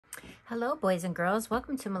Hello, boys and girls.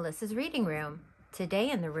 Welcome to Melissa's Reading Room.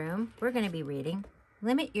 Today in the room, we're going to be reading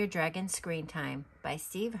Limit Your Dragon Screen Time by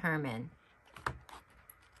Steve Herman.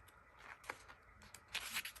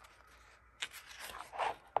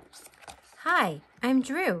 Hi, I'm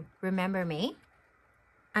Drew. Remember me?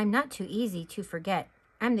 I'm not too easy to forget.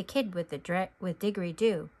 I'm the kid with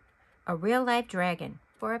didgeridoo, a real-life dragon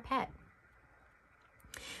for a pet.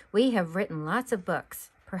 We have written lots of books.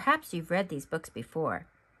 Perhaps you've read these books before.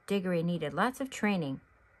 Diggory needed lots of training.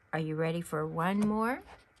 Are you ready for one more?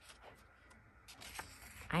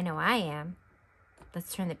 I know I am.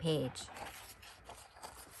 Let's turn the page.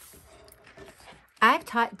 I've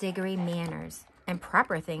taught Diggory manners and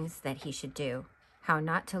proper things that he should do, how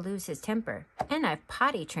not to lose his temper, and I've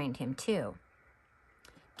potty trained him too.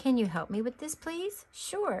 Can you help me with this, please?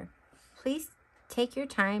 Sure. Please take your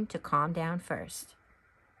time to calm down first.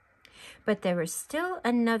 But there was still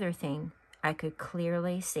another thing I could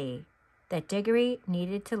clearly see that Diggory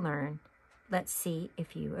needed to learn. Let's see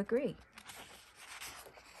if you agree.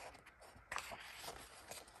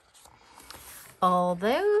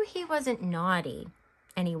 Although he wasn't naughty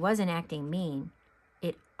and he wasn't acting mean,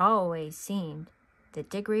 it always seemed that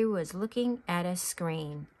Diggory was looking at a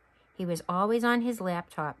screen. He was always on his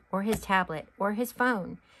laptop or his tablet or his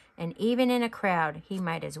phone, and even in a crowd, he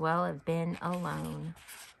might as well have been alone.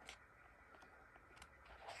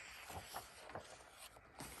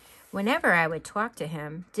 Whenever I would talk to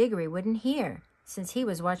him, Diggory wouldn't hear, since he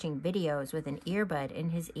was watching videos with an earbud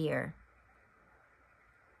in his ear.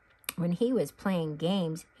 When he was playing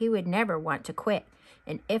games, he would never want to quit,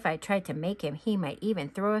 and if I tried to make him, he might even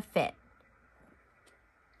throw a fit.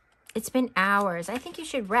 It's been hours. I think you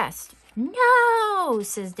should rest. No,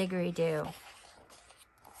 says Didgeridoo.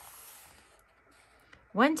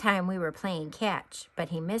 One time we were playing catch, but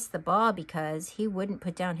he missed the ball because he wouldn't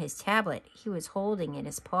put down his tablet he was holding in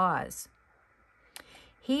his paws.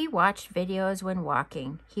 He watched videos when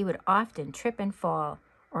walking. He would often trip and fall,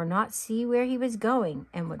 or not see where he was going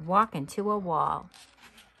and would walk into a wall.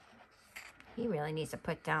 He really needs to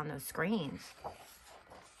put down those screens.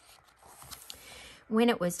 When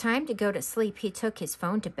it was time to go to sleep, he took his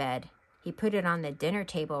phone to bed. He put it on the dinner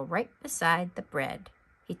table right beside the bread.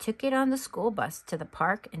 He took it on the school bus to the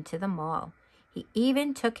park and to the mall. He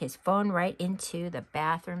even took his phone right into the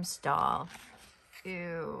bathroom stall.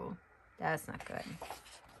 Ew, that's not good.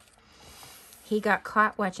 He got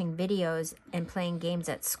caught watching videos and playing games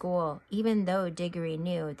at school, even though Diggory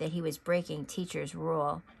knew that he was breaking teacher's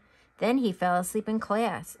rule. Then he fell asleep in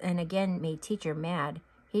class and again made teacher mad.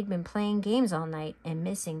 He'd been playing games all night and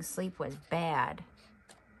missing sleep was bad.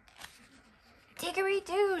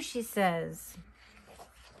 Didgeridoo, she says.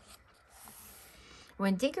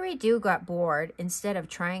 When Didgeridoo got bored, instead of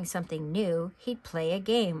trying something new, he'd play a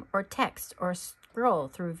game or text or scroll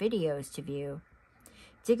through videos to view.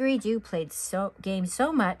 Didgeridoo played games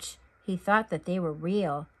so much, he thought that they were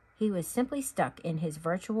real. He was simply stuck in his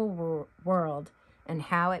virtual world and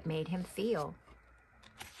how it made him feel.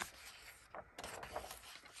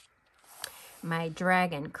 My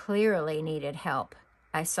dragon clearly needed help.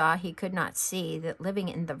 I saw he could not see that living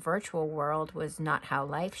in the virtual world was not how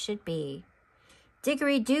life should be.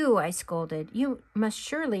 Didgeridoo, I scolded. You must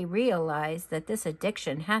surely realize that this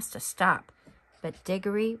addiction has to stop. But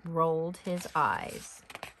Diggory rolled his eyes.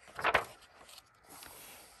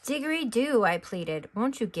 Didgeridoo, I pleaded.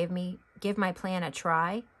 Won't you give my plan a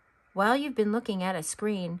try? While you've been looking at a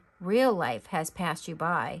screen, real life has passed you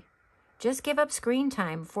by. Just give up screen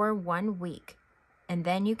time for 1 week, and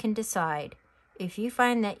then you can decide. If you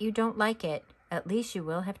find that you don't like it, at least you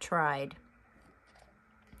will have tried.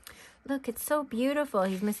 Look, it's so beautiful.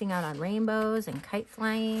 He's missing out on rainbows and kite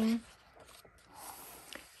flying.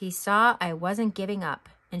 He saw I wasn't giving up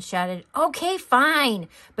and shouted, "Okay, fine,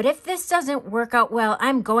 but if this doesn't work out well,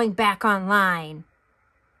 I'm going back online."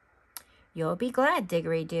 You'll be glad,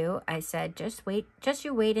 Didgeridoo, I said. Just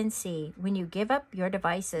you wait and see. When you give up your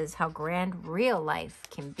devices, how grand real life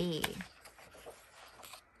can be.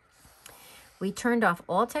 We turned off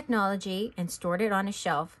all technology and stored it on a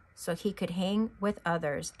shelf so he could hang with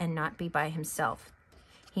others and not be by himself.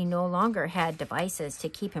 He no longer had devices to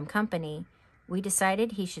keep him company. We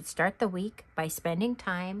decided he should start the week by spending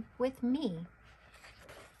time with me.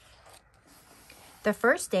 The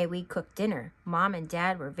first day we cooked dinner, Mom and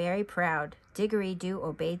Dad were very proud. Didgeridoo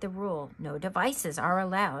obeyed the rule. No devices are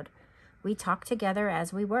allowed. We talked together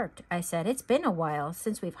as we worked. I said, it's been a while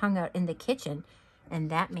since we've hung out in the kitchen,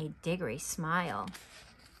 and that made Diggory smile.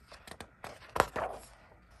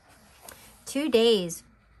 2 days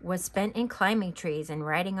was spent in climbing trees and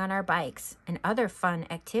riding on our bikes and other fun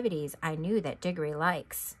activities I knew that Diggory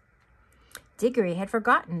likes. Diggory had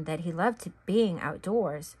forgotten that he loved being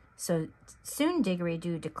outdoors. So soon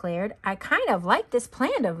Diggory-Doo declared, "I kind of like this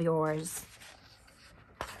plant of yours."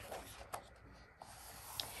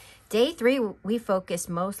 Day 3, we focused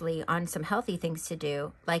mostly on some healthy things to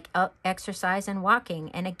do, like exercise and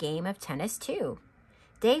walking, and a game of tennis too.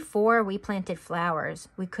 Day 4, we planted flowers.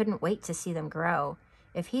 We couldn't wait to see them grow.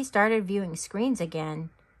 If he started viewing screens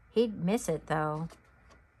again, he'd miss it though.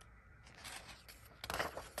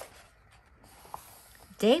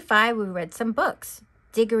 Day 5, we read some books.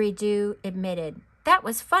 Diggory-Doo admitted, "That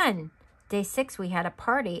was fun." Day 6, we had a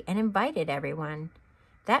party and invited everyone.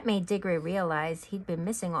 That made Diggory realize he'd been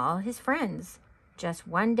missing all his friends. Just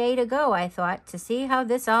one day to go, I thought, to see how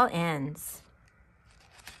this all ends.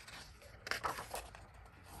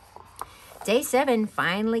 Day 7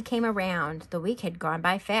 finally came around. The week had gone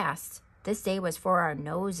by fast. This day was for our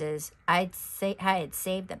noses. I had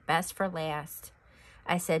saved the best for last.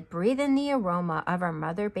 I said, "Breathe in the aroma of our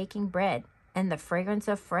mother baking bread and the fragrance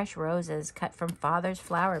of fresh roses cut from Father's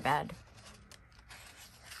flower bed."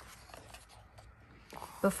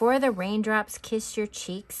 Before the raindrops kiss your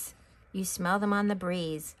cheeks, you smell them on the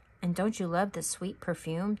breeze. And don't you love the sweet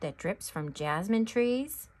perfume that drips from jasmine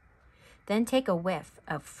trees? Then take a whiff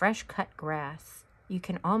of fresh cut grass. You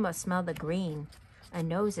can almost smell the green. A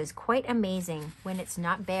nose is quite amazing when it's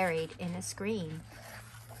not buried in a screen.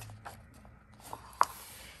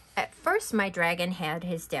 At first, my dragon had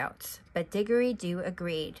his doubts, but Diggory-Doo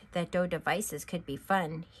agreed that though devices could be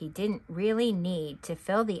fun, he didn't really need to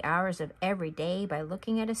fill the hours of every day by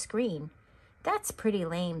looking at a screen. "That's pretty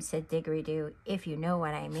lame," said Diggory-Doo, "if you know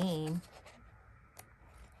what I mean."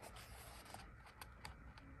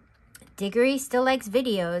 Diggory still likes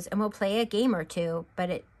videos and will play a game or two,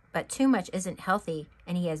 but too much isn't healthy,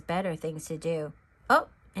 and he has better things to do. "Oh,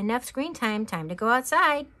 enough screen time. Time to go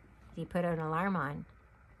outside." He put an alarm on.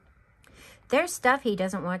 There's stuff he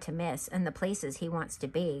doesn't want to miss, and the places he wants to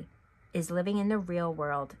be is living in the real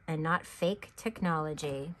world and not fake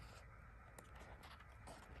technology.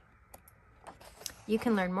 You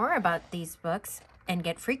can learn more about these books and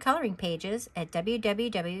get free coloring pages at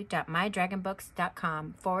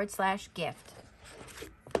www.mydragonbooks.com/gift.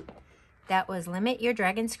 That was Limit Your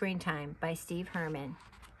Dragon Screen Time by Steve Herman.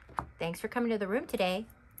 Thanks for coming to the room today.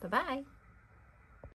 Bye-bye.